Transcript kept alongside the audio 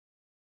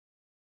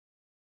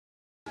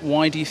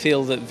Why do you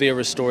feel that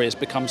Vera's story has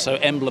become so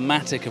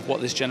emblematic of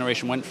what this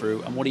generation went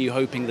through, and what are you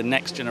hoping the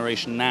next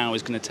generation now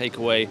is going to take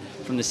away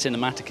from this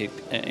cinematic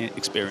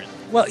experience?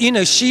 Well,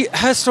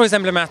 her story is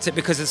emblematic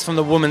because it's from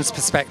the woman's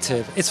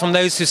perspective. It's from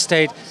those who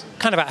stayed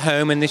kind of at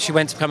home and then she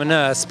went to become a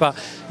nurse. But,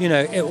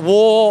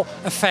 war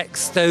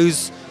affects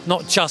those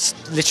not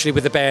just literally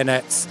with the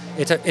bayonets.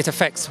 It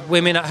affects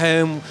women at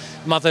home,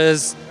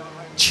 mothers,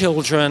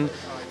 children.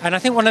 And I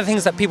think one of the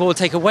things that people will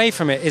take away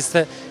from it is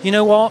that, you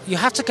know what, you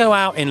have to go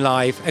out in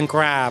life and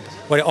grab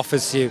what it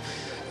offers you.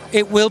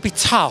 It will be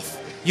tough.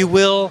 You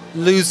will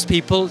lose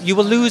people. You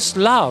will lose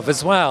love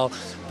as well.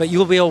 But you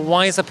will be a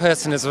wiser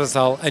person as a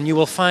result, and you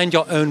will find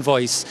your own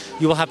voice.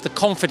 You will have the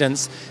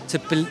confidence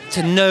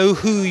to know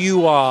who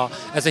you are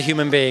as a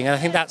human being. And I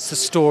think that's the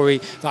story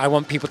that I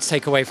want people to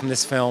take away from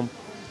this film.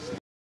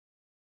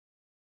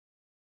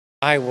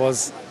 I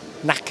was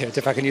knackered,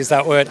 if I can use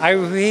that word. I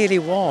really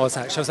was,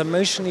 actually. I was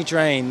emotionally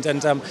drained,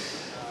 and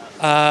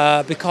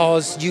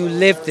because you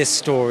lived this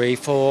story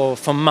for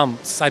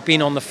months. I'd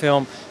been on the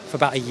film for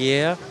about a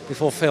year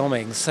before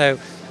filming, so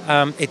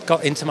it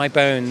got into my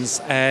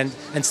bones, and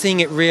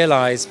seeing it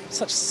realised,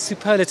 such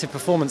superlative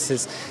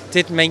performances,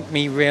 did make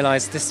me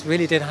realise this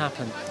really did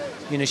happen.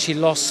 She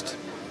lost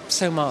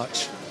so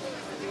much.